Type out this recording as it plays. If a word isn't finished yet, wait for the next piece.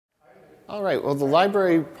All right, well, the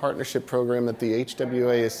library partnership program that the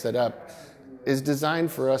HWA has set up is designed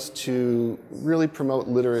for us to really promote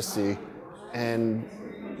literacy and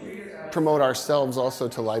promote ourselves also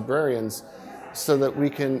to librarians so that we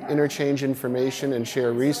can interchange information and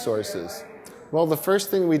share resources. Well, the first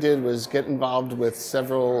thing we did was get involved with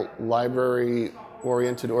several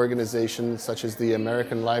library-oriented organizations such as the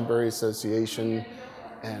American Library Association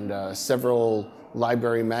and several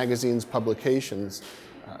library magazines publications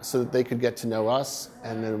so that they could get to know us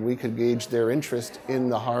and then we could gauge their interest in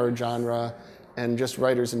the horror genre and just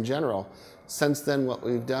writers in general. Since then, what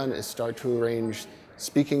we've done is start to arrange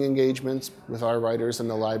speaking engagements with our writers in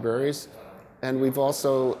the libraries, and we've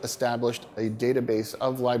also established a database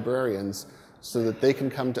of librarians so that they can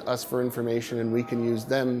come to us for information and we can use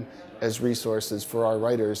them as resources for our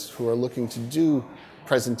writers who are looking to do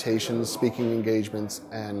presentations, speaking engagements,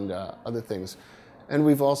 and other things. And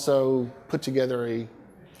we've also put together a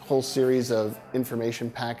whole series of information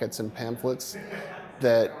packets and pamphlets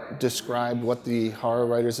that describe what the Horror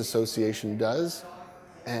Writers Association does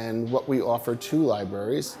and what we offer to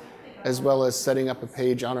libraries, as well as setting up a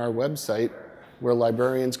page on our website where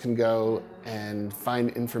librarians can go and find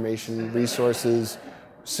information, resources,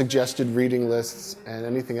 suggested reading lists, and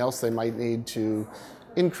anything else they might need to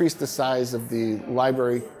increase the size of the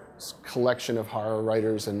library's collection of horror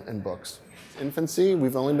writers and books. Infancy,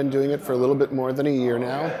 we've only been doing it for a little bit more than a year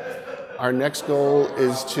now. Our next goal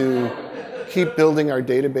is to keep building our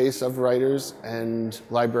database of writers and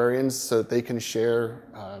librarians so that they can share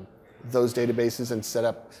those databases and set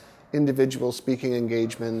up individual speaking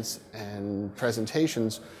engagements and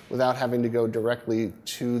presentations without having to go directly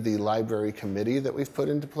to the library committee that we've put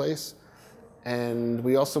into place. And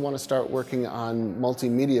we also want to start working on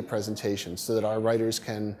multimedia presentations so that our writers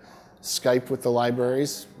can Skype with the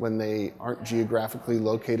libraries when they aren't geographically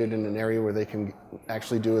located in an area where they can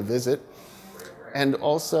actually do a visit. And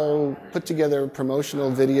also put together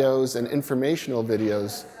promotional videos and informational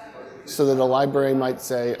videos so that a library might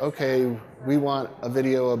say, okay, we want a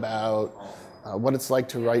video about what it's like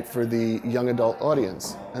to write for the young adult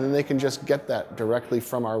audience. And then they can just get that directly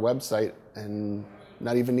from our website and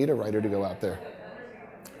not even need a writer to go out there.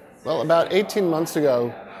 Well, about 18 months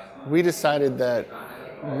ago, we decided that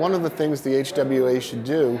one of the things the HWA should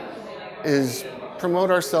do is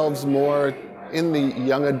promote ourselves more in the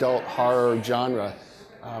young adult horror genre.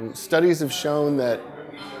 Studies have shown that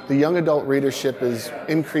the young adult readership is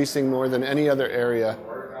increasing more than any other area,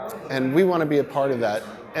 and we want to be a part of that.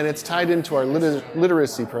 And it's tied into our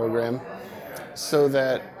literacy program so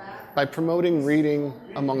that by promoting reading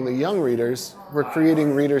among the young readers, we're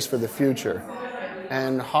creating readers for the future.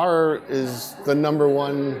 And horror is the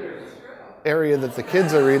 #1 area that the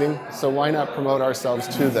kids are reading, so why not promote ourselves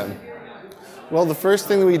to them? Well, the first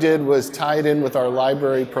thing we did was tie it in with our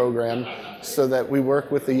library program so that we work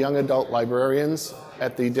with the young adult librarians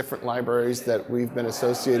at the different libraries that we've been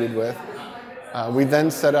associated with. We then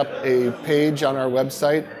set up a page on our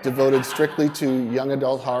website devoted strictly to young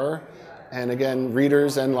adult horror. And again,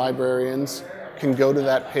 readers and librarians can go to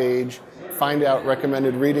that page, find out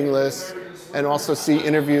recommended reading lists, and also see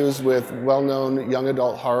interviews with well-known young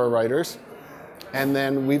adult horror writers. And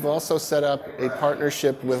then we've also set up a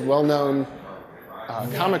partnership with well-known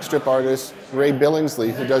comic strip artist Ray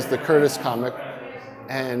Billingsley, who does the Curtis comic.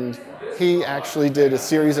 And he actually did a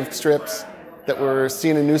series of strips that were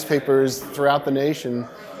seen in newspapers throughout the nation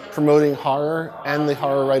promoting horror and the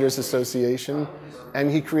Horror Writers Association.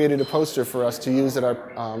 And he created a poster for us to use at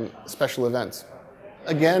our special events.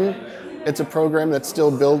 Again, it's a program that's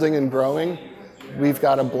still building and growing. We've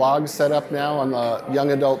got a blog set up now on the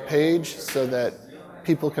young adult page so that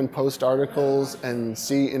people can post articles and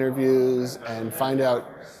see interviews and find out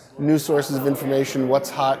new sources of information, what's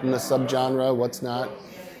hot in the subgenre, what's not.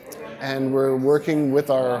 And we're working with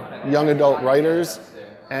our young adult writers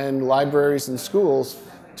and libraries and schools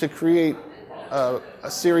to create a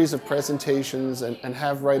series of presentations and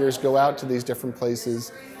have writers go out to these different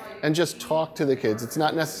places and just talk to the kids. It's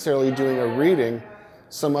not necessarily doing a reading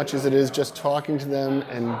so much as it is just talking to them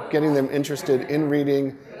and getting them interested in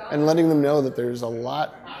reading and letting them know that there's a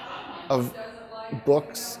lot of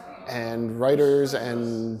books and writers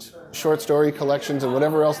and short story collections and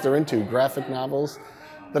whatever else they're into, graphic novels,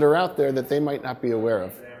 that are out there that they might not be aware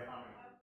of.